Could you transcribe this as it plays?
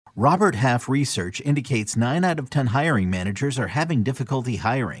Robert Half research indicates 9 out of 10 hiring managers are having difficulty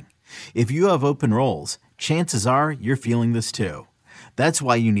hiring. If you have open roles, chances are you're feeling this too. That's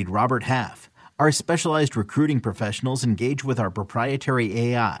why you need Robert Half. Our specialized recruiting professionals engage with our proprietary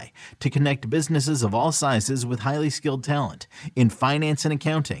AI to connect businesses of all sizes with highly skilled talent in finance and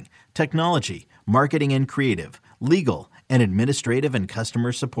accounting, technology, marketing and creative, legal, and administrative and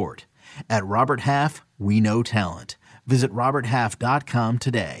customer support. At Robert Half, we know talent. Visit roberthalf.com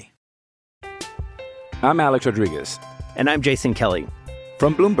today. I'm Alex Rodriguez. And I'm Jason Kelly.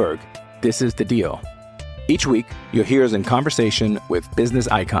 From Bloomberg, this is The Deal. Each week, you'll hear us in conversation with business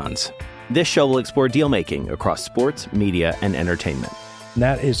icons. This show will explore deal-making across sports, media, and entertainment.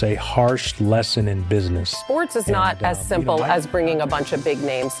 That is a harsh lesson in business. Sports is not as simple as bringing a bunch of big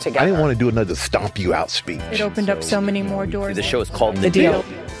names together. I didn't want to do another stomp you out speech. It opened up so many more doors. The show is called The Deal.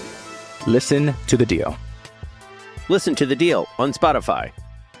 Listen to The Deal. Listen to The Deal on Spotify.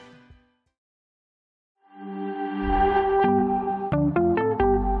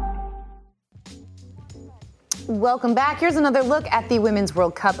 Welcome back. Here's another look at the Women's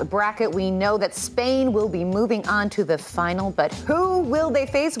World Cup bracket. We know that Spain will be moving on to the final, but who will they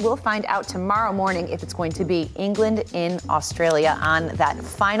face? We'll find out tomorrow morning if it's going to be England in Australia on that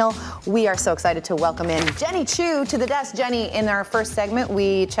final. We are so excited to welcome in Jenny Chu to the desk. Jenny, in our first segment,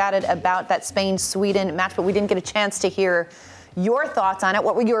 we chatted about that Spain-Sweden match, but we didn't get a chance to hear your thoughts on it.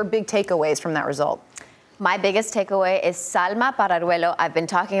 What were your big takeaways from that result? My biggest takeaway is Salma Pararuelo. I've been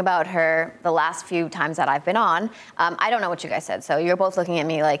talking about her the last few times that I've been on. I don't know what you guys said, so you're both looking at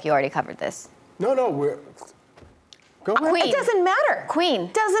me like you already covered this. No, go ahead. Queen. It doesn't matter.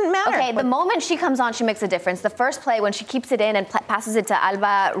 Queen. Doesn't matter. Okay, the moment she comes on, she makes a difference. The first play, when she keeps it in and passes it to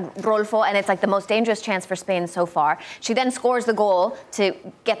Alba Rolfo, and it's like the most dangerous chance for Spain so far. She then scores the goal to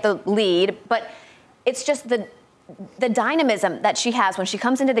get the lead, but it's just the dynamism that she has when she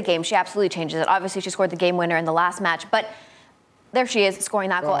comes into the game. She absolutely changes it. Obviously, she scored the game winner in the last match, but there she is scoring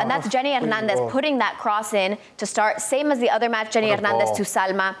that goal. And that's Jenny Hernandez putting that cross in to start. Same as the other match, Jenny Hernandez to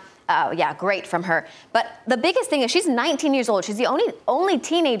Salma. Yeah, great from her. But the biggest thing is she's 19 years old. She's the only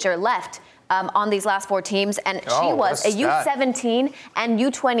teenager left on these last 4 teams. And she was a U17 and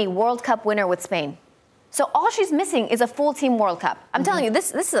U20 World Cup winner with Spain. So all she's missing is a full team World Cup. I'm telling you,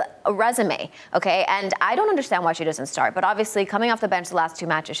 this is a resume, okay? And I don't understand why she doesn't start. But obviously, coming off the bench the last 2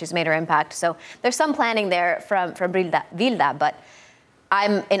 matches, she's made her impact. So there's some planning there from Vilda, but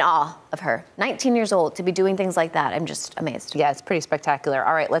I'm in awe of her. 19 years old to be doing things like that. I'm just amazed. Yeah, it's pretty spectacular.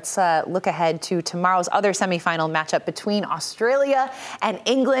 All right, let's look ahead to tomorrow's other semifinal matchup between Australia and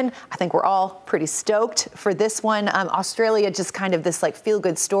England. I think we're all pretty stoked for this one. Australia, just kind of this like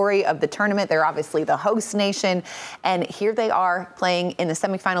feel-good story of the tournament. They're obviously the host nation, and here they are playing in the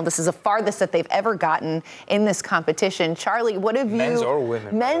semifinal. This is the farthest that they've ever gotten in this competition. Charlie, what have Men's or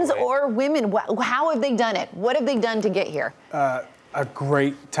women? Men's or women. How have they done it? What have they done to get here? A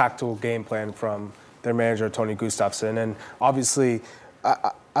great tactical game plan from their manager, Tony Gustafsson. And obviously,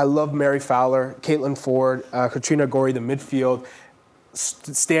 I love Mary Fowler, Caitlin Ford, Katrina Gorey, the midfield,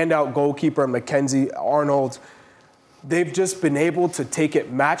 standout goalkeeper, Mackenzie Arnold. They've just been able to take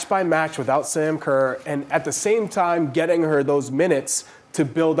it match by match without Sam Kerr, and at the same time getting her those minutes to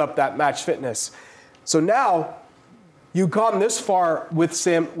build up that match fitness. So now, you've gone this far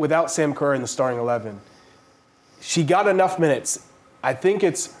without Sam Kerr in the starting 11. She got enough minutes. I think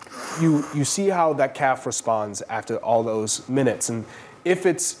it's you see how that calf responds after all those minutes, and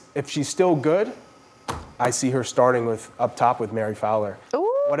if she's still good, I see her starting up top with Mary Fowler.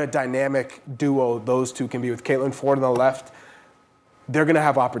 Ooh. What a dynamic duo those two can be with Caitlin Ford on the left. They're going to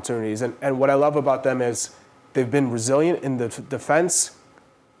have opportunities, and what I love about them is they've been resilient in the defense,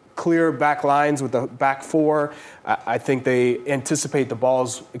 clear back lines with the back 4. I think they anticipate the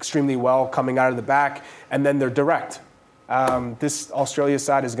balls extremely well coming out of the back, and then they're direct. This Australia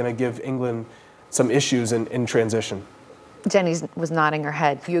side is going to give England some issues in transition. Jenny was nodding her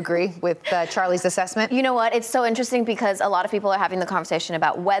head. Do you agree with Charlie's assessment? You know what? It's so interesting because a lot of people are having the conversation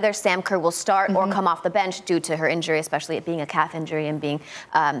about whether Sam Kerr will start or come off the bench due to her injury, especially it being a calf injury and being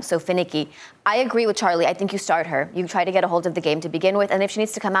so finicky. I agree with Charlie. I think you start her. You try to get a hold of the game to begin with, and if she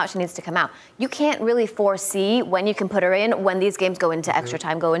needs to come out, she needs to come out. You can't really foresee when you can put her in when these games go into extra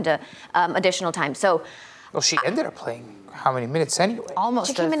time, go into additional time. So, well, she ended up playing how many minutes anyway? Almost.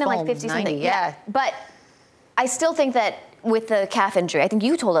 She came in like 50 something. Yeah. But I still think that with the calf injury, I think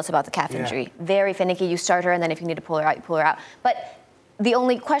you told us about the calf injury. Very finicky. You start her, and then if you need to pull her out, you pull her out. But the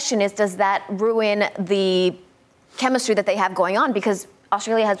only question is, does that ruin the chemistry that they have going on? Because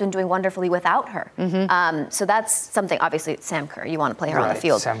Australia has been doing wonderfully without her. So that's something. Obviously, it's Sam Kerr. You want to play her on the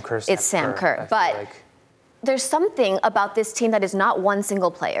field. Sam Kerr. It's Sam Kerr. But there's something about this team that is not one single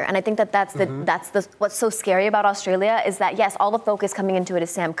player. And I think that's what's so scary about Australia is that, yes, all the focus coming into it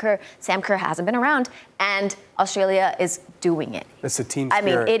is Sam Kerr. Sam Kerr hasn't been around, and Australia is doing it. It's a team spirit.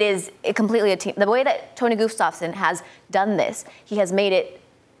 I mean, it is completely a team. The way that Tony Gustafsson has done this, he has made it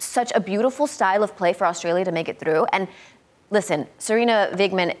such a beautiful style of play for Australia to make it through. And listen, Serena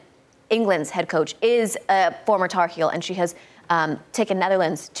Vigman, England's head coach, is a former Tar Heel, and she has taken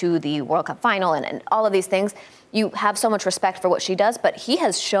Netherlands to the World Cup final and all of these things. You have so much respect for what she does, but he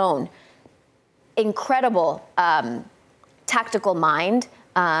has shown incredible tactical mind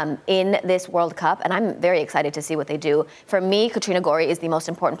in this World Cup, and I'm very excited to see what they do. For me, Katrina Gorry is the most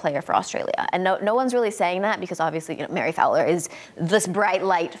important player for Australia, and no one's really saying that because obviously, Mary Fowler is this bright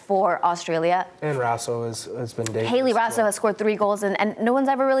light for Australia. And Rasso has been dangerous. Hayley Rasso has scored 3 goals, and no one's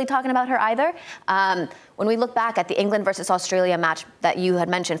ever really talking about her either. When we look back at the England versus Australia match that you had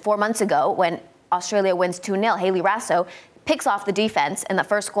mentioned 4 months ago, when Australia wins 2-0, Hayley Rasso picks off the defense in the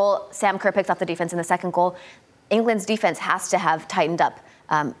first goal. Sam Kerr picks off the defense in the second goal. England's defense has to have tightened up.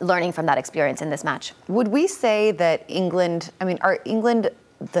 Learning from that experience in this match. Would we say that are England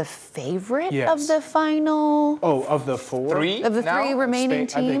the favorite of the final? Oh, of the 4? 3? Of the 3 remaining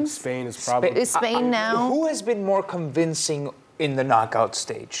Spain, teams? I think Spain is probably... Is Spain now? Who has been more convincing in the knockout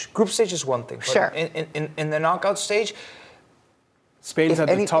stage? Group stage is one thing. But sure. In the knockout stage... Spain's had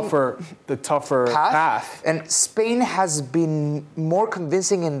the tougher path. And Spain has been more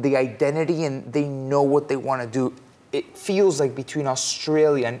convincing in the identity, and they know what they want to do. It feels like between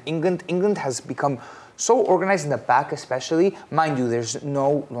Australia and England has become so organized in the back especially. Mind you, there's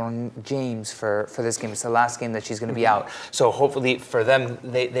no Lauren James for this game. It's the last game that she's going to be out. So hopefully for them,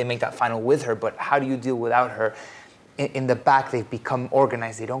 they make that final with her. But how do you deal without her? In the back, they've become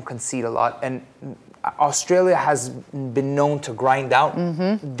organized. They don't concede a lot. And Australia has been known to grind out.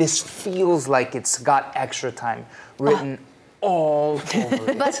 Mm-hmm. This feels like it's got extra time written all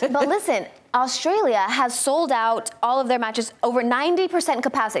over it. But listen, Australia has sold out all of their matches over 90%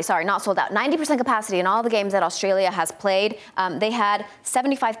 capacity. Sorry, not sold out. 90% capacity in all the games that Australia has played. They had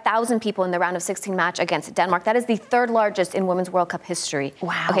 75,000 people in the round of 16 match against Denmark. That is the 3rd largest in Women's World Cup history.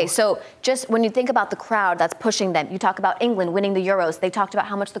 Wow. Okay, so just when you think about the crowd that's pushing them, you talk about England winning the Euros. They talked about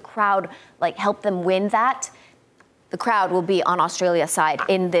how much the crowd helped them win that. The crowd will be on Australia's side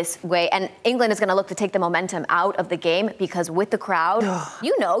in this way. And England is going to look to take the momentum out of the game because with the crowd,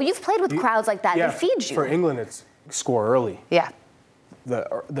 you've played with crowds like that. They feed you. For England, it's score early. Yeah.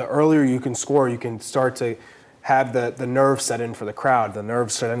 The earlier you can score, you can start to have the nerve set in for the crowd, the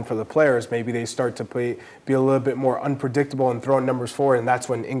nerve set in for the players. Maybe they start to be a little bit more unpredictable and throwing numbers forward, and that's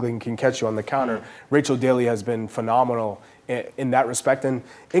when England can catch you on the counter. Mm-hmm. Rachel Daly has been phenomenal in that respect, and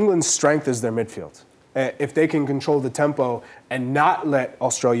England's strength is their midfield. If they can control the tempo and not let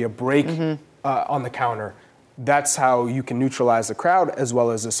Australia break on the counter, that's how you can neutralize the crowd as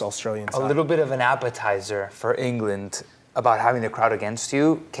well as this Australian side. A little bit of an appetizer for England about having the crowd against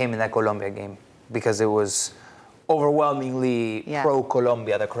you came in that Colombia game because it was overwhelmingly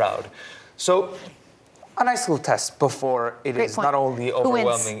pro-Colombia, the crowd. So a nice little test before it Great is point. Not only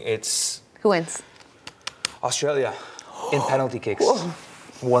overwhelming, it's... Who wins? Australia in penalty kicks.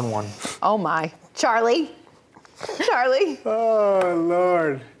 1-1. Oh, my. Charlie. Oh,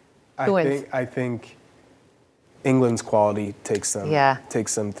 Lord. Who wins? I think England's quality takes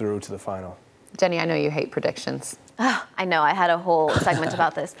them through to the final. Jenny, I know you hate predictions. I know. I had a whole segment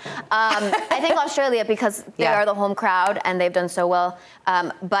about this. I think Australia, because they are the home crowd and they've done so well.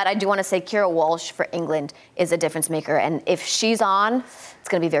 But I do want to say Kira Walsh for England is a difference maker. And if she's on, it's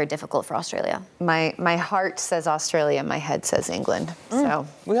going to be very difficult for Australia. My heart says Australia. My head says England. So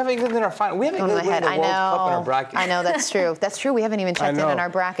we have England in our final. We have England in the World Cup in our bracket. I know, that's true. That's true. We haven't even checked in on our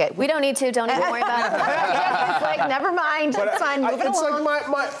bracket. We don't need to. Don't even worry about it. It's like, never mind. It's fine. Moving along. Like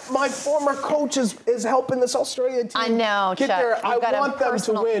my former coach is helping this Australia team. I know, get Chuck. there. I want them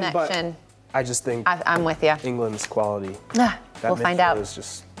to win, connection. But I just think I'm with you. England's quality. We'll find out. Is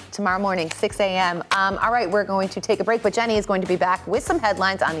just tomorrow morning, 6 a.m. All right, we're going to take a break, but Jenny is going to be back with some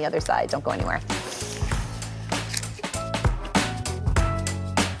headlines on the other side. Don't go anywhere.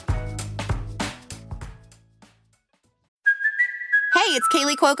 Hey, it's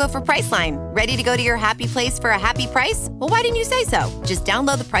Kaylee Cuoco for Priceline. Ready to go to your happy place for a happy price? Well, why didn't you say so? Just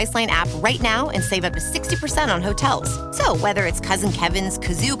download the Priceline app right now and save up to 60% on hotels. So whether it's Cousin Kevin's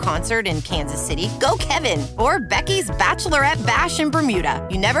Kazoo Concert in Kansas City, go Kevin, or Becky's Bachelorette Bash in Bermuda,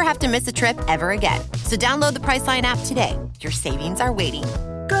 you never have to miss a trip ever again. So download the Priceline app today. Your savings are waiting.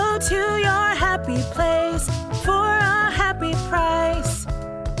 Go to your happy place for a happy price.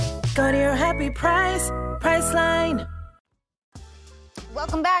 Go to your happy price, Priceline.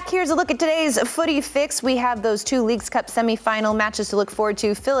 Welcome back. Here's a look at today's footy fix. We have those two Leagues Cup semifinal matches to look forward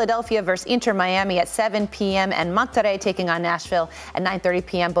to. Philadelphia versus Inter Miami at 7 p.m. and Monterrey taking on Nashville at 9:30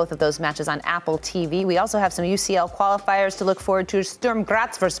 p.m. Both of those matches on Apple TV. We also have some UCL qualifiers to look forward to. Sturm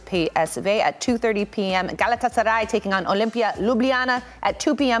Graz versus PSV at 2:30 p.m. Galatasaray taking on Olimpia Ljubljana at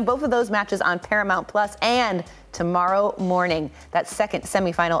 2 p.m. Both of those matches on Paramount Plus. And tomorrow morning, that second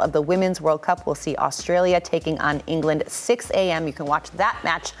semifinal of the Women's World Cup, we'll see Australia taking on England, 6 a.m. You can watch that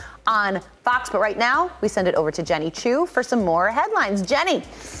match on Fox. But right now, we send it over to Jenny Chu for some more headlines. Jenny.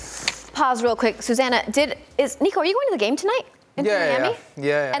 Pause real quick. Susanna, Nico, are you going to the game tonight? In Miami?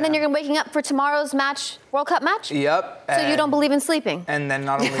 Yeah. And then you're waking up for tomorrow's match, World Cup match? Yep. So you don't believe in sleeping? And then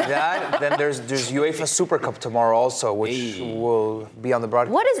not only that, then there's UEFA Super Cup tomorrow also, which will be on the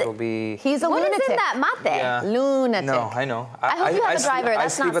broadcast. What is it? He's a lunatic. What is in that mate? Yeah. Lunatic. No, I know. I hope you have a driver.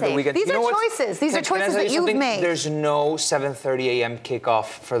 That's not safe. These are choices. These are choices that you've made. There's no 7:30 a.m. kickoff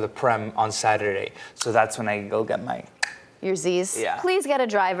for the Prem on Saturday. So that's when I go get your Z's. Yeah. Please get a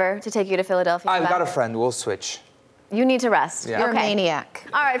driver to take you to Philadelphia. I've got a friend. We'll switch. You need to rest. Yeah. You're a maniac.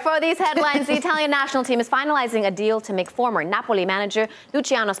 All right, for these headlines, the Italian national team is finalizing a deal to make former Napoli manager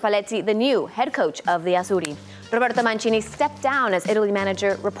Luciano Spalletti the new head coach of the Azzurri. Roberto Mancini stepped down as Italy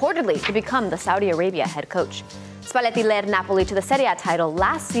manager, reportedly to become the Saudi Arabia head coach. Spalletti led Napoli to the Serie A title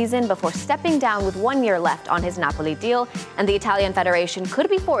last season before stepping down with 1 year left on his Napoli deal, and the Italian Federation could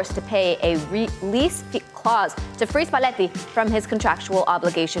be forced to pay a release clause to free Spalletti from his contractual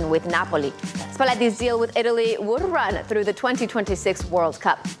obligation with Napoli. Spalletti's deal with Italy would run through the 2026 World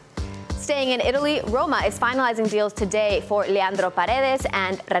Cup. Staying in Italy, Roma is finalizing deals today for Leandro Paredes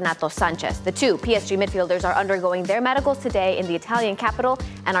and Renato Sanchez. The two PSG midfielders are undergoing their medicals today in the Italian capital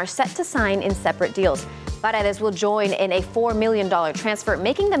and are set to sign in separate deals. Paredes will join in a $4 million transfer,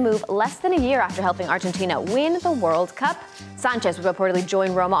 making the move less than a year after helping Argentina win the World Cup. Sanchez will reportedly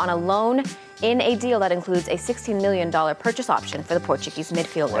join Roma on a loan in a deal that includes a $16 million purchase option for the Portuguese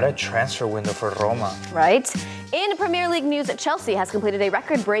midfielder. What a transfer window for Roma. Right? In Premier League news, Chelsea has completed a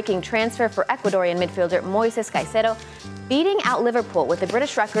record-breaking transfer for Ecuadorian midfielder Moises Caicedo, beating out Liverpool with a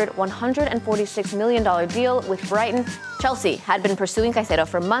British record $146 million deal with Brighton. Chelsea had been pursuing Caicedo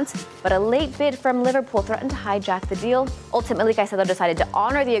for months, but a late bid from Liverpool threatened to hijack the deal. Ultimately, Caicedo decided to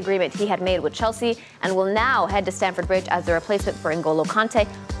honor the agreement he had made with Chelsea and will now head to Stamford Bridge as the replacement for N'Golo Kante,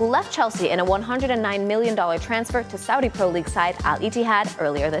 who left Chelsea in a $109 million transfer to Saudi Pro League side Al Ittihad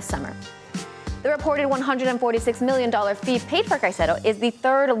earlier this summer. The reported $146 million fee paid for Caicedo is the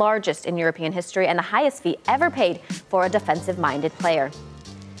third largest in European history and the highest fee ever paid for a defensive-minded player.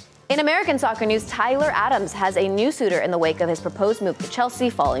 In American soccer news, Tyler Adams has a new suitor in the wake of his proposed move to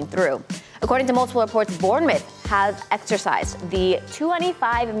Chelsea falling through. According to multiple reports, Bournemouth has exercised the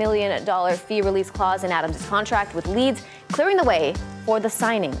 $25 million fee release clause in Adams' contract, with Leeds clearing the way for the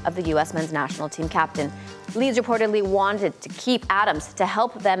signing of the U.S. men's national team captain. Leeds reportedly wanted to keep Adams to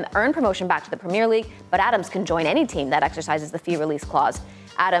help them earn promotion back to the Premier League, but Adams can join any team that exercises the fee release clause.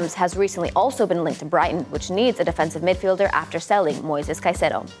 Adams has recently also been linked to Brighton, which needs a defensive midfielder after selling Moises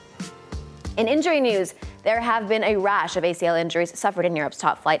Caicedo. In injury news, there have been a rash of ACL injuries suffered in Europe's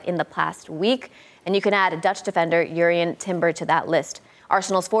top flight in the past week, and you can add Dutch defender Jurrien Timber to that list.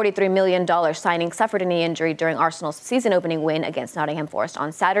 Arsenal's $43 million signing suffered a knee injury during Arsenal's season-opening win against Nottingham Forest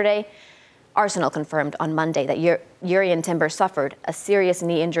on Saturday. Arsenal confirmed on Monday that Jurrien Timber suffered a serious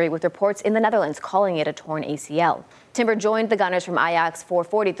knee injury, with reports in the Netherlands calling it a torn ACL. Timber joined the Gunners from Ajax for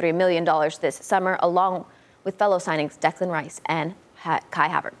 $43 million this summer, along with fellow signings Declan Rice and Kai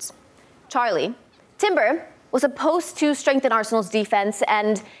Havertz. Charlie, Timber was supposed to strengthen Arsenal's defense,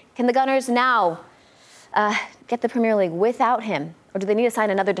 and can the Gunners now get the Premier League without him? Or do they need to sign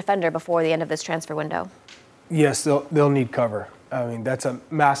another defender before the end of this transfer window? Yes, they'll need cover. I mean, that's a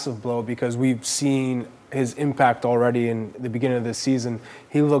massive blow because we've seen his impact already in the beginning of this season.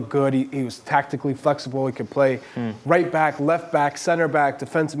 He looked good. He was tactically flexible. He could play right back, left back, center back,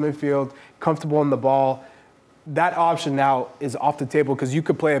 defensive midfield, comfortable on the ball. That option now is off the table because you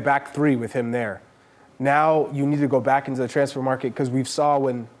could play a back three with him there. Now you need to go back into the transfer market because we saw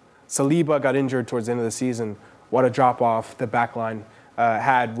when Saliba got injured towards the end of the season, what a drop-off the back line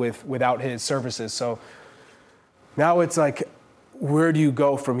had without his services. So now it's like, where do you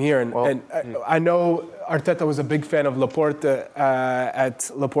go from here? And I know Arteta was a big fan of Laporte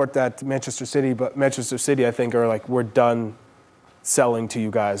at Manchester City, but Manchester City, I think, are like, we're done selling to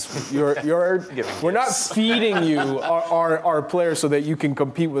you guys. We're not feeding you our players so that you can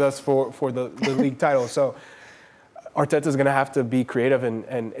compete with us for the league title. So Arteta's going to have to be creative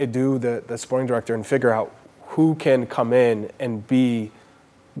and Edu, the sporting director, and figure out who can come in and be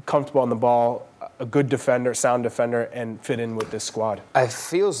comfortable on the ball, a good defender, sound defender, and fit in with this squad. It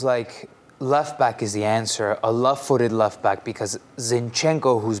feels like left back is the answer, a left-footed left back, because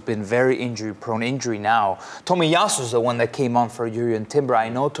Zinchenko, who's been very injury-prone, injury now. Tomiyasu's the one that came on for Jurrien Timber. I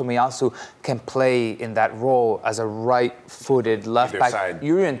know Tomiyasu can play in that role as a right-footed left back.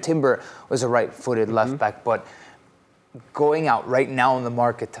 Jurrien Timber was a right-footed left back, but going out right now in the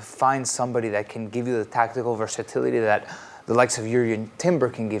market to find somebody that can give you the tactical versatility that the likes of Jurrien Timber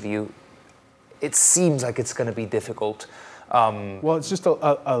can give you, it seems like it's going to be difficult. Well, it's just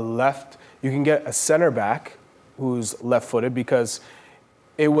a left. You can get a center back who's left-footed, because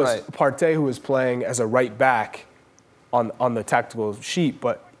it was Partey who was playing as a right back on the tactical sheet,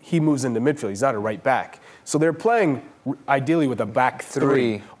 but he moves into midfield. He's not a right back. So they're playing ideally with a back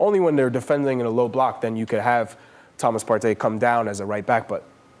three. Only when they're defending in a low block, then you could have Thomas Partey come down as a right back, but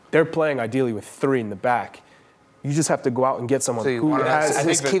they're playing ideally with three in the back. You just have to go out and get someone who has...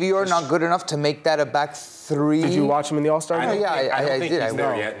 Is Kivior not good enough to make that a back three? Did you watch him in the All-Star game? I don't think he's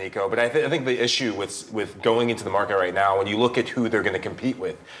there yet, Nico. But I think the issue with going into the market right now, when you look at who they're going to compete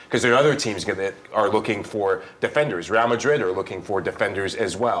with, because there are other teams that are looking for defenders. Real Madrid are looking for defenders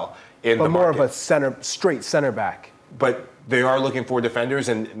as well in the market. But more of a straight center back. But they are looking for defenders,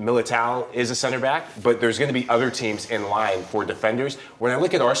 and Militao is a center back, but there's going to be other teams in line for defenders. When I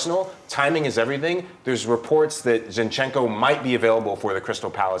look at Arsenal, timing is everything. There's reports that Zinchenko might be available for the Crystal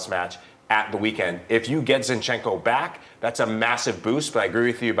Palace match at the weekend. If you get Zinchenko back, that's a massive boost, but I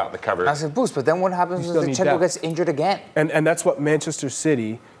agree with you about the cover. Massive boost, but then what happens when Zinchenko gets injured again? And that's what Manchester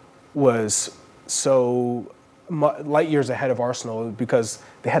City was so light years ahead of Arsenal, because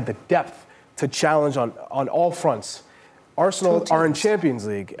they had the depth to challenge on all fronts. Arsenal are in Champions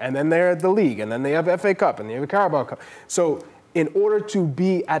League, and then they're at the league, and then they have FA Cup, and they have a Carabao Cup. So in order to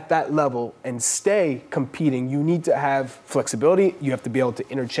be at that level and stay competing, you need to have flexibility. You have to be able to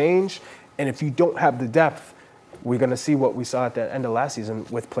interchange. And if you don't have the depth, we're going to see what we saw at the end of last season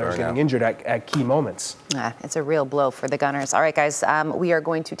with players getting injured at key moments. It's a real blow for the Gunners. All right, guys, we are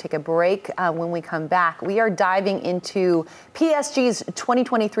going to take a break. When we come back, we are diving into PSG's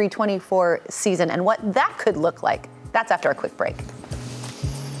 2023-24 season and what that could look like. That's after a quick break.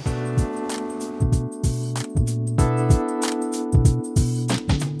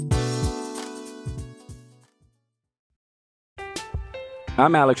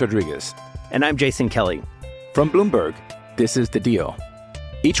 I'm Alex Rodriguez. And I'm Jason Kelly. From Bloomberg, this is The Deal.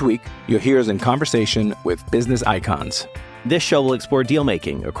 Each week, you'll hear us in conversation with business icons. This show will explore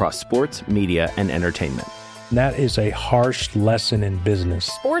deal-making across sports, media, and entertainment. That is a harsh lesson in business.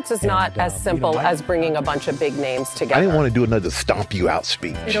 Sports is not as simple as bringing a bunch of big names together. I didn't want to do another stomp you out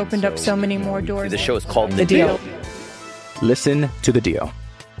speech. It opened up so many more doors. The show is called The Deal. Listen to The Deal.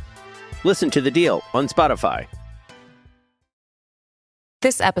 Listen to The Deal on Spotify.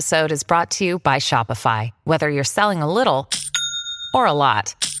 This episode is brought to you by Shopify. Whether you're selling a little or a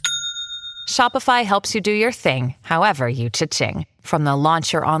lot, Shopify helps you do your thing, however you cha-ching. From the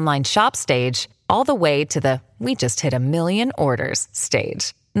launch your online shop stage, all the way to the we just hit 1 million orders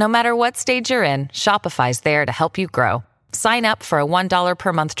stage. No matter what stage you're in, Shopify's there to help you grow. Sign up for a $1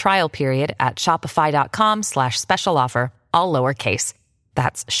 per month trial period at shopify.com/special offer, all lowercase.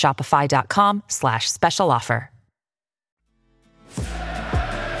 That's shopify.com/special offer.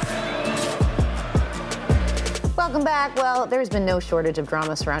 Welcome back. Well, there's been no shortage of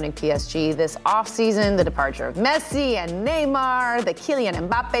drama surrounding PSG this offseason. The departure of Messi and Neymar, the Kylian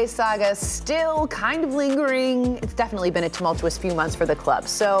Mbappe saga still kind of lingering. It's definitely been a tumultuous few months for the club.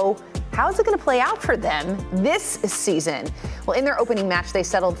 So how is it going to play out for them this season? Well, in their opening match, they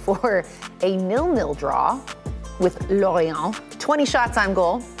settled for a 0-0 draw with Lorient. 20 shots on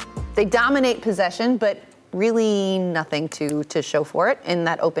goal. They dominate possession, but really nothing to show for it in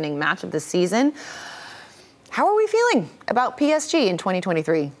that opening match of the season. How are we feeling about PSG in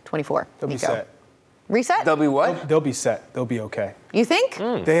 2023-24? They'll be set. Reset? They'll be what? They'll be set. They'll be okay. You think?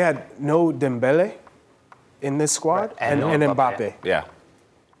 They had no Dembele in this squad and Mbappe. Yeah.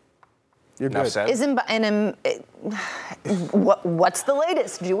 You're good. What's the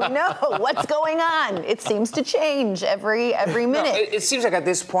latest? Do we know what's going on? It seems to change every minute. No, it seems like at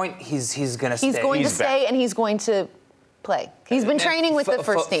this point he's going to stay. He's going to stay and he's going to play. He's been training with the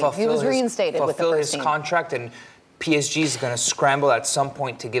first team. He was reinstated with the first team. Fulfill his contract, and PSG is going to scramble at some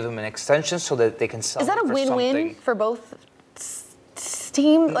point to give him an extension so that they can sell him for something. Is that a win-win for both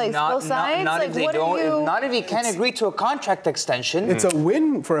teams, both sides? Not if they don't. Not if he can't agree to a contract extension. It's a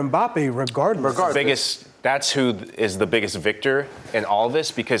win for Mbappe, regardless. That's who is the biggest victor in all of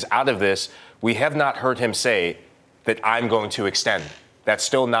this, because out of this, we have not heard him say that I'm going to extend. That's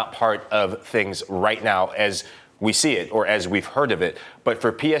still not part of things right now, as we see it or as we've heard of it. But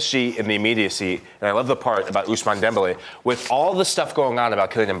for PSG in the immediacy, and I love the part about Ousmane Dembélé, with all the stuff going on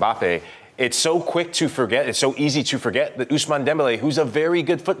about Kylian Mbappe, it's so quick to forget, it's so easy to forget that Ousmane Dembélé, who's a very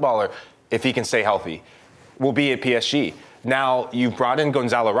good footballer, if he can stay healthy, will be at PSG. Now, you've brought in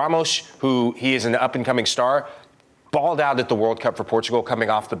Gonzalo Ramos, who he is an up-and-coming star, balled out at the World Cup for Portugal coming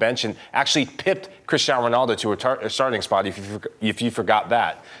off the bench and actually pipped Cristiano Ronaldo to a starting spot, if you forgot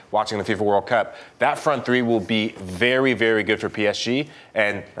that, watching the FIFA World Cup. That front three will be very, very good for PSG,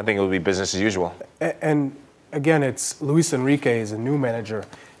 and I think it will be business as usual. And again, it's Luis Enrique is a new manager.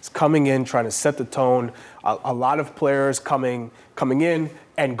 He's coming in, trying to set the tone. A lot of players coming in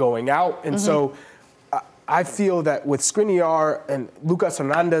and going out. And so I feel that with Skriniar and Lucas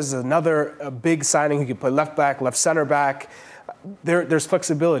Hernandez, another big signing who can play left back, left center back, there's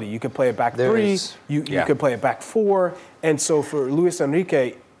flexibility. You can play a back three, you can play a back four. And so for Luis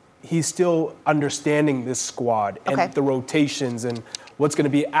Enrique, he's still understanding this squad and the rotations and what's going to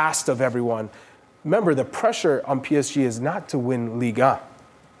be asked of everyone. Remember, the pressure on PSG is not to win Liga.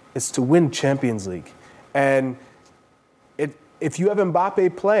 It's to win Champions League. And if you have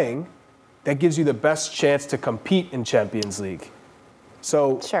Mbappe playing, that gives you the best chance to compete in Champions League.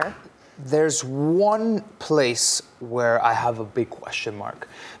 So there's one place where I have a big question mark.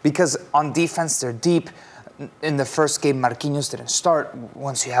 Because on defense, they're deep. In the first game, Marquinhos didn't start.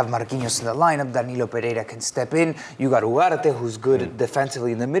 Once you have Marquinhos in the lineup, Danilo Pereira can step in. You got Ugarte, who's good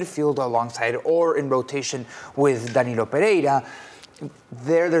defensively in the midfield alongside or in rotation with Danilo Pereira.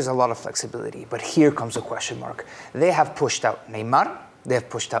 There's a lot of flexibility. But here comes a question mark. They have pushed out Neymar. They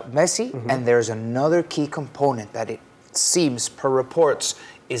have pushed out Messi, and there's another key component that it seems, per reports,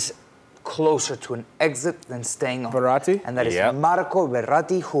 is closer to an exit than staying on. Verratti? And that is Marco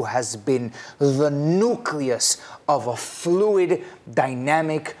Verratti, who has been the nucleus of a fluid,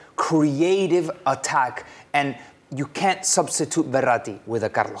 dynamic, creative attack. And you can't substitute Verratti with a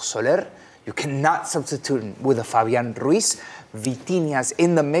Carlos Soler. You cannot substitute him with a Fabian Ruiz. Vitinha's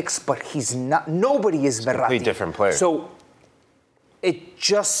in the mix, but he's not. Nobody is Verratti. Completely different player. So it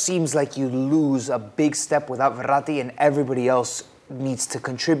just seems like you lose a big step without Verratti, and everybody else needs to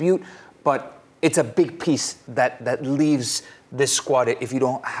contribute. But it's a big piece that leaves this squad if you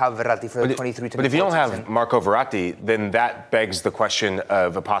don't have Verratti for the 23-24 But if you don't season. have Marco Verratti, then that begs the question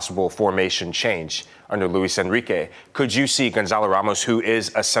of a possible formation change under Luis Enrique. Could you see Gonzalo Ramos, who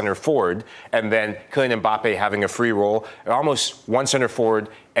is a center forward, and then Kylian Mbappe having a free role, almost one center forward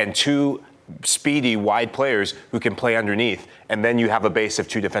and two speedy, wide players who can play underneath, and then you have a base of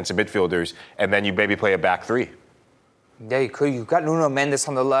two defensive midfielders, and then you maybe play a back three? Yeah, you could. You've got Nuno Mendes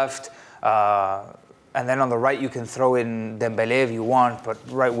on the left, and then on the right you can throw in Dembélé if you want, but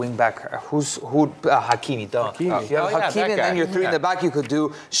right wing back, Hakimi. Hakimi. You have Hakimi, and then your three in the back. You could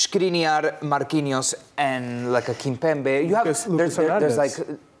do Skriniar, Marquinhos, and like a Kimpembe. You have there's like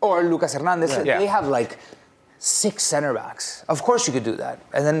or Lucas Hernandez. They have like 6 center backs. Of course you could do that.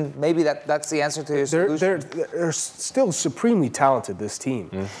 And then maybe that's the answer to your solution. They're still supremely talented, this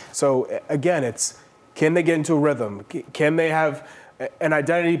team. So again, it's can they get into a rhythm? Can they have an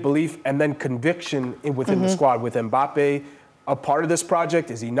identity, belief, and then conviction within the squad? With Mbappe a part of this project?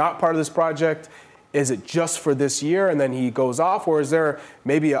 Is he not part of this project? Is it just for this year and then he goes off? Or is there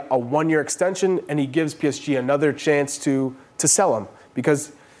maybe a 1-year extension and he gives PSG another chance to sell him?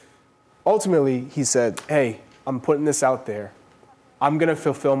 Because ultimately he said, hey, I'm putting this out there. I'm going to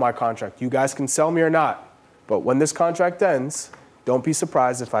fulfill my contract. You guys can sell me or not. But when this contract ends, don't be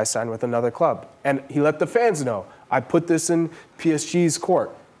surprised if I sign with another club. And he let the fans know, I put this in PSG's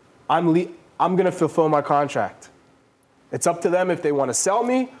court. I'm going to fulfill my contract. It's up to them if they want to sell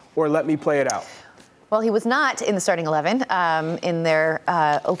me or let me play it out. Well, he was not in the starting 11 in their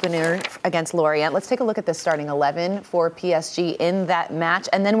opener against Lorient. Let's take a look at the starting 11 for PSG in that match,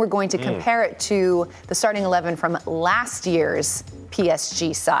 and then we're going to compare it to the starting 11 from last year's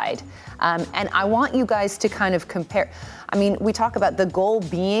PSG side. And I want you guys to kind of compare. I mean, we talk about the goal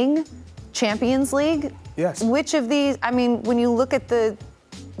being Champions League. Yes. Which of these, I mean, when you look at the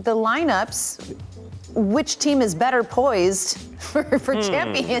lineups, which team is better poised for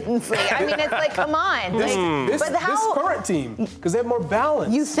Champions League? I mean, it's like, come on. This current team, because they have more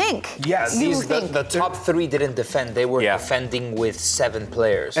balance. You think? Yes. The top 3 didn't defend. They were defending with 7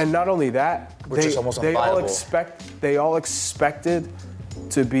 players. And not only that, which is almost they all expected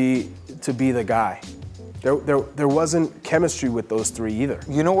to be the guy. There wasn't chemistry with those 3 either.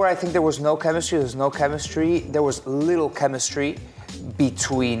 You know where I think there was no chemistry? There was little chemistry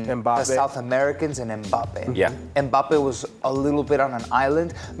between Mbappe. the South Americans and Mbappe. Yeah. Mbappe was a little bit on an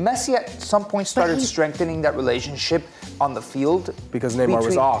island. Messi at some point started strengthening that relationship on the field. Because Neymar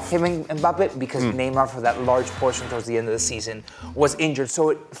was off. Him and Mbappe, because Neymar for that large portion towards the end of the season was injured. So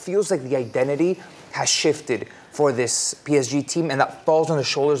it feels like the identity has shifted for this PSG team, and that falls on the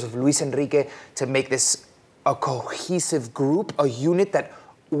shoulders of Luis Enrique to make this a cohesive group, a unit that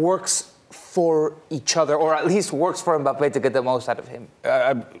works for each other, or at least works for Mbappe to get the most out of him.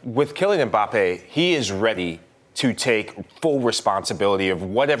 With Kylian Mbappe, he is ready to take full responsibility of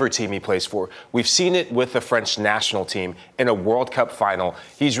whatever team he plays for. We've seen it with the French national team in a World Cup final.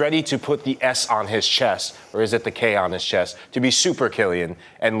 He's ready to put the S on his chest, or is it the K on his chest, to be Super Kylian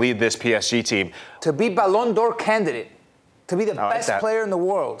and lead this PSG team. To be Ballon d'Or candidate, to be the best player in the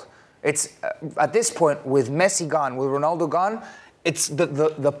world. It's at this point, with Messi gone, with Ronaldo gone, it's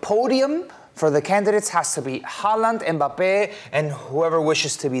the podium for the candidates has to be Haaland, Mbappe, and whoever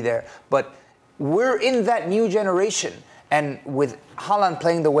wishes to be there. But we're in that new generation. And with Haaland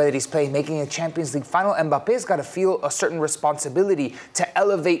playing the way that he's playing, making a Champions League final, Mbappe's got to feel a certain responsibility to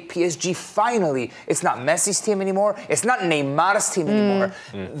elevate PSG finally. It's not Messi's team anymore. It's not Neymar's team anymore.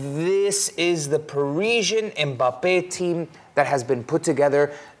 This is the Parisian Mbappe team that has been put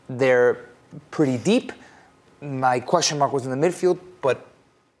together. They're pretty deep. My question mark was in the midfield, but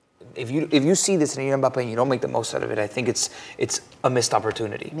if you see this in Mbappe and you don't make the most out of it, I think it's a missed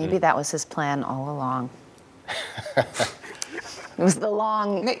opportunity. Maybe that was his plan all along. It was the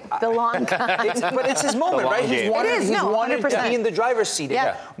long but it's his moment, right? He's wanted to be in the driver's seat.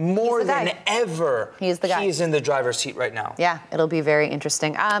 Yeah. More than ever. He is the guy. He is in the driver's seat right now. Yeah, it'll be very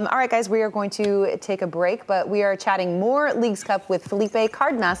interesting. All right, guys, we are going to take a break, but we are chatting more Leagues Cup with Felipe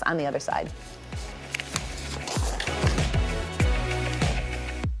Cardenas on the other side.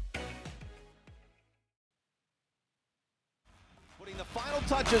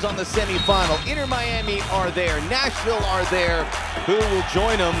 Touches on the semifinal. Inter Miami are there. Nashville are there. Who will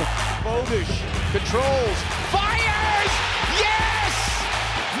join them? Bogusz controls. Fires! Yes!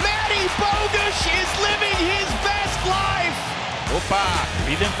 Matty Bogusz is living his best life. Opa,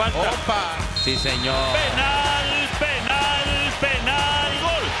 piden falta. Opa. Sí, señor. Penal,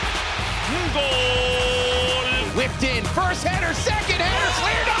 gol. Gol. Whipped in. First header, second header.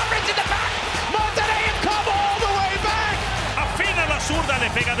 Cleared off into the back. Monterrey have come all the way back. Afina la zurda, le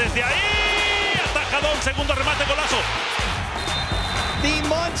pega desde ahí. Atajadón, segundo remate, golazo. The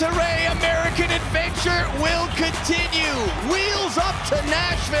Monterrey American adventure will continue. Wheels up to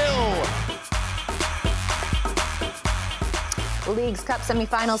Nashville. Leagues Cup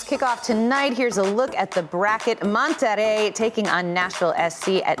semifinals kick off tonight. Here's a look at the bracket. Monterrey taking on Nashville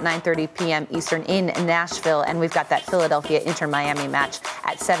SC at 9:30 p.m. Eastern in Nashville. And we've got that Philadelphia Inter Miami match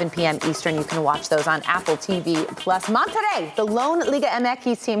at 7 p.m. Eastern. You can watch those on Apple TV+. Monterrey, the lone Liga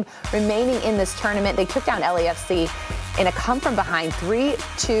MX team remaining in this tournament. They took down LAFC in a come-from-behind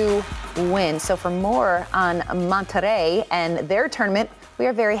 3-2 win. So for more on Monterrey and their tournament, we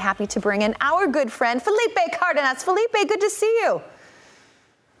are very happy to bring in our good friend, Felipe Cardenas. Felipe, good to see you.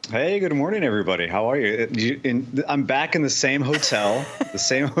 Hey, good morning, everybody. How are you? I'm back in the same hotel.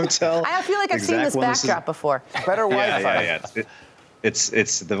 I feel like I've seen this backdrop before. Better Wi-Fi. Yeah. It's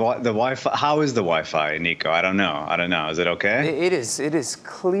the Wi-Fi. How is the Wi-Fi, Nico? I don't know. Is it okay? It is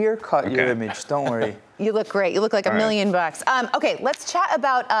clear cut, your image. Don't worry. You look great. You look like $1 million bucks. Okay, let's chat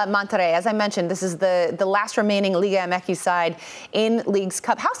about Monterrey. As I mentioned, this is the last remaining Liga MX side in Leagues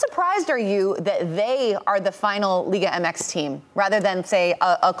Cup. How surprised are you that they are the final Liga MX team rather than, say,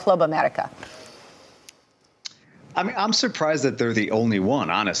 a Club America? I mean, I'm surprised that they're the only one,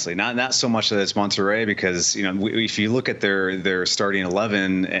 honestly. Not so much that it's Monterrey, because if you look at their starting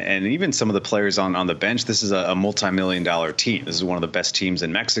 11 and even some of the players on the bench, this is a multi-million-dollar team. This is one of the best teams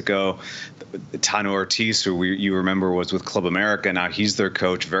in Mexico. Tano Ortiz, who you remember was with Club America, now he's their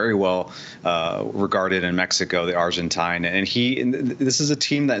coach, very well regarded in Mexico, the Argentine. And this is a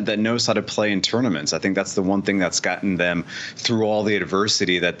team that knows how to play in tournaments. I think that's the one thing that's gotten them through all the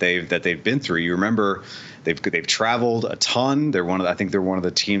adversity that they've been through. You remember. They've traveled a ton. I think they're one of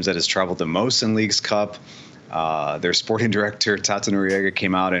the teams that has traveled the most in Leagues Cup. Their sporting director, Tata Noriega,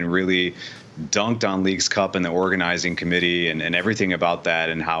 came out and really dunked on Leagues Cup and the organizing committee and everything about that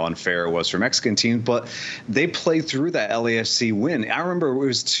and how unfair it was for Mexican teams. But they played through that LAFC win. I remember it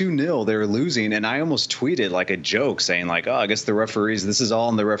was 2-0. They were losing, and I almost tweeted like a joke saying like, oh, I guess the referees, this is all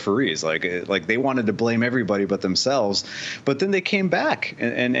on the referees. Like they wanted to blame everybody but themselves. But then they came back,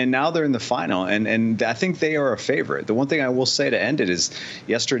 and now they're in the final. And I think they are a favorite. The one thing I will say to end it is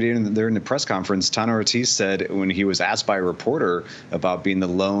yesterday during the press conference, Tano Ortiz said when he was asked by a reporter about being the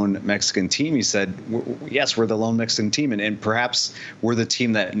lone Mexican team team, he said, yes, we're the lone Mexican team, and perhaps we're the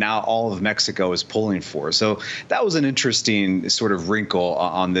team that now all of Mexico is pulling for. So that was an interesting sort of wrinkle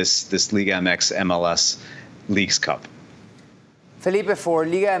on this Liga MX MLS Leagues Cup. Felipe, for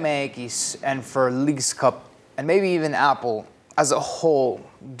Liga MX and for Leagues Cup, and maybe even Apple as a whole,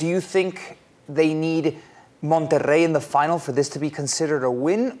 do you think they need Monterrey in the final for this to be considered a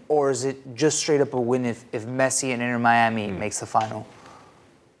win, or is it just straight up a win if Messi and Inter Miami makes the final?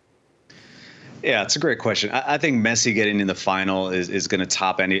 Yeah, it's a great question. I think Messi getting in the final is going to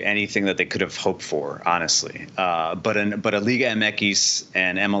top anything that they could have hoped for, honestly. But a Liga MX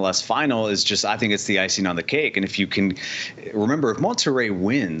and MLS final is just, I think it's the icing on the cake. And if you can remember, if Monterrey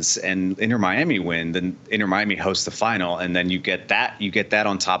wins and Inter Miami win, then Inter Miami hosts the final, and then you get that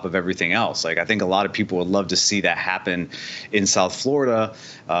on top of everything else. Like, I think a lot of people would love to see that happen in South Florida.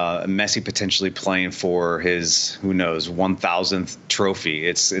 Messi potentially playing for his, who knows, 1,000th trophy.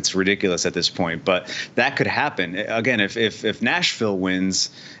 It's ridiculous at this point. But that could happen. Again, if Nashville wins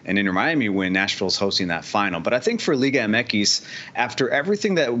and Inter Miami win, Nashville's hosting that final. But I think for Liga MX, after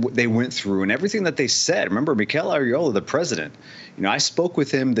everything that they went through and everything that they said, remember Mikel Arriola, the president, I spoke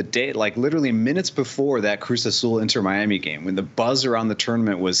with him the day, like literally minutes before that Cruz Azul Inter Miami game, when the buzz around the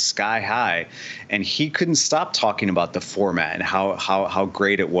tournament was sky high, and he couldn't stop talking about the format and how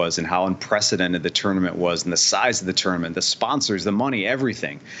great it was and how unprecedented the tournament was and the size of the tournament, the sponsors, the money,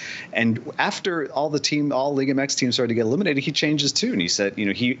 everything. And after all Liga MX teams started to get eliminated, he changed his tune. He said,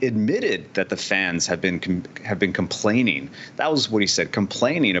 he admitted that the fans have been complaining. That was what he said,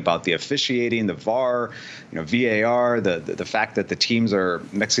 complaining about the officiating, the VAR, VAR, the fact that the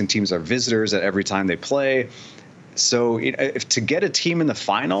Mexican teams are visitors at every time they play. So if to get a team in the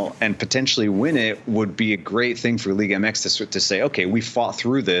final and potentially win it would be a great thing for Liga MX to say, okay, we fought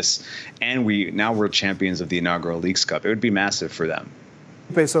through this and now we're champions of the inaugural Leagues Cup. It would be massive for them.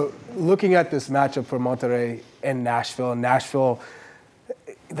 Okay, so looking at this matchup for Monterrey and Nashville,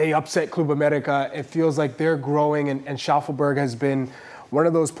 they upset Club America. It feels like they're growing, and Schaufelberg has been one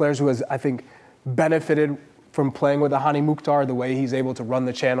of those players who has, I think, benefited from playing with Hani Mukhtar, the way he's able to run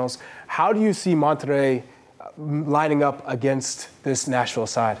the channels. How do you see Monterrey lining up against this Nashville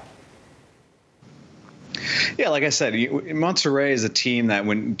side? Yeah, like I said, Monterrey is a team that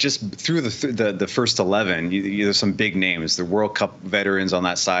when just through the first 11, there's some big names. The World Cup veterans on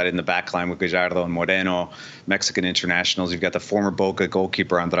that side in the back line with Gallardo and Moreno, Mexican internationals. You've got the former Boca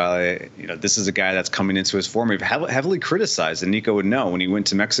goalkeeper Andrade. This is a guy that's coming into his form. We've heavily criticized, and Nico would know when he went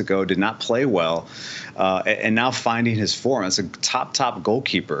to Mexico, did not play well, and now finding his form. It's a top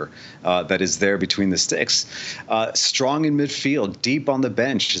goalkeeper that is there between the sticks. Strong in midfield, deep on the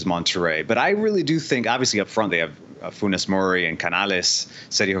bench is Monterrey. But I really do think, obviously up front, they have Funes Mori and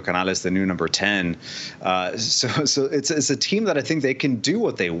Sergio Canales, the new number 10. So it's a team that I think they can do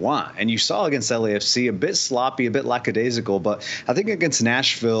what they want. And you saw against LAFC, a bit sloppy, a bit lackadaisical, but I think against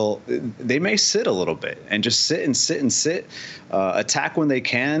Nashville, they may sit a little bit and just sit, attack when they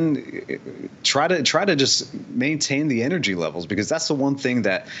can, try to just maintain the energy levels, because that's the one thing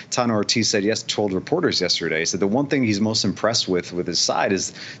that Tano Ortiz told reporters yesterday. He said the one thing he's most impressed with his side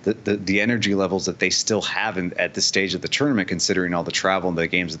is the energy levels that they still have at this stage of the tournament, considering all the travel and the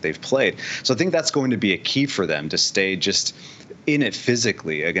games that they've played. So I think that's going to be a key for them to stay just in it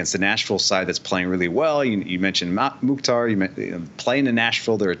physically against the Nashville side that's playing really well. You mentioned Mukhtar. Playing in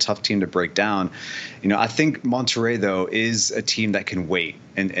Nashville, they're a tough team to break down. I think Monterrey, though, is a team that can wait,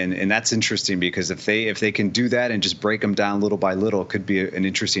 and that's interesting, because if they can do that and just break them down little by little, it could be an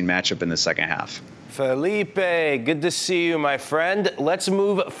interesting matchup in the second half. Felipe, good to see you, my friend. Let's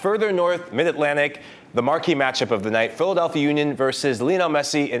move further north, Mid-Atlantic. The marquee matchup of the night, Philadelphia Union versus Lionel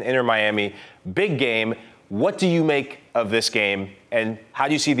Messi and Inter Miami. Big game. What do you make of this game, and how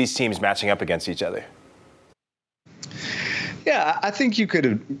do you see these teams matching up against each other? Yeah, I think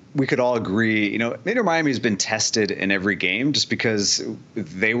we could all agree. Inter Miami has been tested in every game just because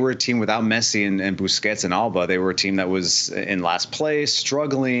they were a team without Messi and Busquets and Alba. They were a team that was in last place,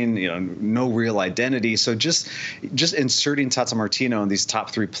 struggling, no real identity. So just inserting Tata Martino and these top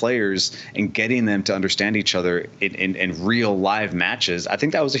three players and getting them to understand each other in real live matches, I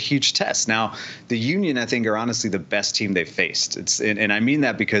think that was a huge test. Now, the Union, I think, are honestly the best team they've faced. And I mean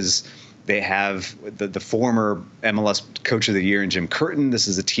that because they have the former MLS Coach of the Year in Jim Curtin. This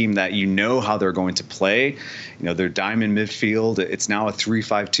is a team that how they're going to play. They're diamond midfield. It's now a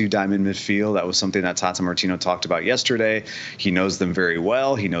 3-5-2 diamond midfield. That was something that Tata Martino talked about yesterday. He knows them very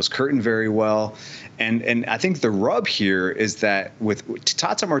well. He knows Curtin very well. And I think the rub here is that with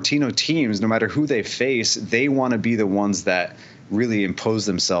Tata Martino teams, no matter who they face, they want to be the ones that really impose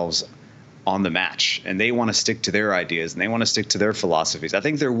themselves on the match, and they want to stick to their ideas and they want to stick to their philosophies. I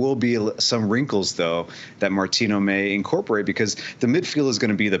think there will be some wrinkles, though, that Martino may incorporate, because the midfield is going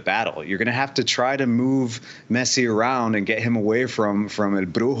to be the battle. You're going to have to try to move Messi around and get him away from El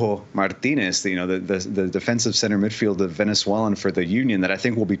Brujo Martinez, the defensive center midfield, the Venezuelan for the Union, that I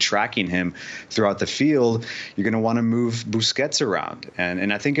think will be tracking him throughout the field. You're going to want to move Busquets around,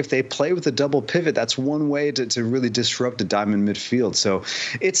 and I think if they play with a double pivot, that's one way to really disrupt a diamond midfield. So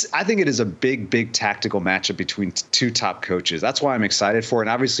I think it is a big tactical matchup between two top coaches. That's why I'm excited for it. And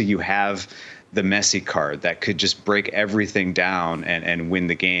obviously you have the Messi card that could just break everything down and win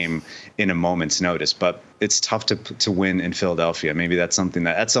the game in a moment's notice. But it's tough to win in Philadelphia. Maybe that's something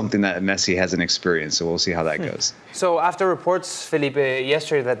that Messi hasn't experienced. So we'll see how that goes. So after reports, Felipe,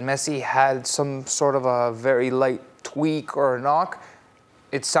 yesterday that Messi had some sort of a very light tweak or a knock,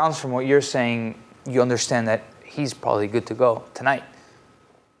 it sounds from what you're saying, you understand that he's probably good to go tonight.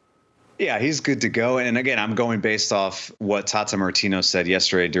 Yeah, he's good to go. And again, I'm going based off what Tata Martino said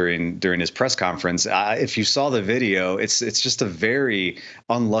yesterday during his press conference. If you saw the video, it's just a very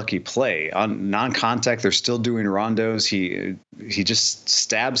unlucky play. On non-contact, they're still doing rondos. He just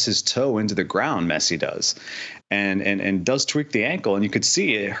stabs his toe into the ground, Messi does. And does tweak the ankle, and you could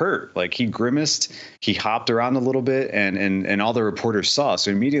see it hurt. Like, he grimaced, he hopped around a little bit, and all the reporters saw.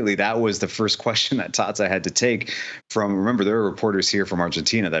 So immediately that was the first question that Tata had to take from. Remember, there are reporters here from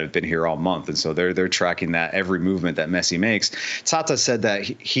Argentina that have been here all month, and so they're tracking that every movement that Messi makes. Tata said that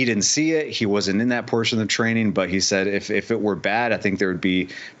he didn't see it, he wasn't in that portion of the training, but he said if it were bad, I think there would be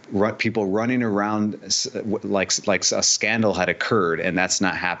people running around like a scandal had occurred, and that's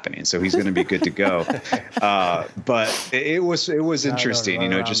not happening. So he's going to be good to go. But it was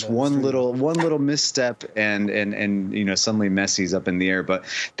interesting, just one little misstep, and suddenly Messi's up in the air. But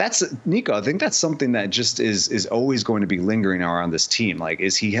that's, Nico, I think that's something that just is always going to be lingering around this team. Like,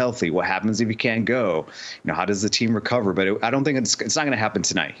 is he healthy? What happens if he can't go? How does the team recover? But I don't think it's not going to happen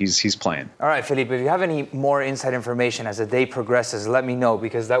tonight. He's playing. All right, Felipe, if you have any more inside information as the day progresses, let me know,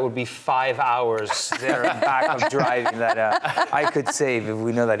 because that would be 5 hours there and back of driving that I could save if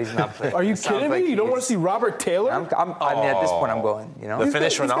we know that he's not playing. Are you kidding me? You don't want to see Robert Taylor? I mean, at this point, I'm going. The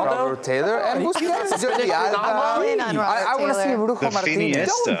Finnish Ronaldo? Robert Taylor and Busquets. I want to see Brujo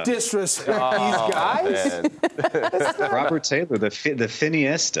Martinez. Don't disrespect these guys. Robert Taylor, the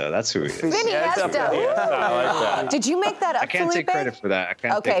Finiesta. That's who he is. Finiesta. I like that. Did you make that up, I can't take credit for that.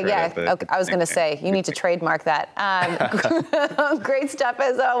 Okay, I was going to say, you need to trademark that. Great stuff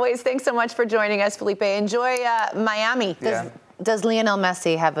as always. Thanks so much for joining us, Felipe. Enjoy Miami. Does Lionel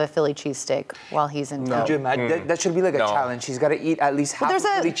Messi have a Philly cheesesteak while he's in town? Could you imagine? That should be like a challenge. He's got to eat at least half a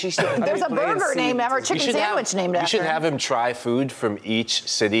Philly cheesesteak. There's a burger named after, chicken sandwich named after. You should have him try food from each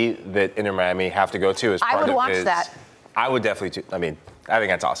city that Inter Miami have to go to as part of his. I would watch that. I would definitely. I mean, I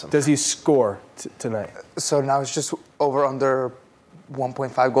think that's awesome. Does he score tonight? So now it's just over under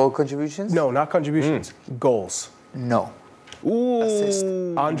 1.5 goal contributions? No, not contributions. Goals. No. Ooh. Assist.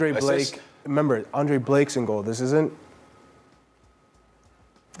 Andre Blake. Remember, Andre Blake's in goal. This isn't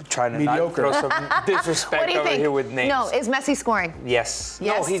trying to mediocre. Not throw some disrespect over here with names. No, is Messi scoring? Yes.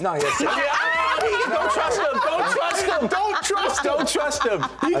 Yes. No, he's not. Yes. Don't trust him. Don't trust him. Don't trust him. Don't trust him.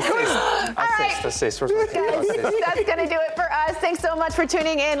 Assist. That's going to do it for us. Thanks so much for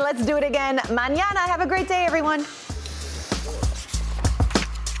tuning in. Let's do it again mañana. Have a great day, everyone.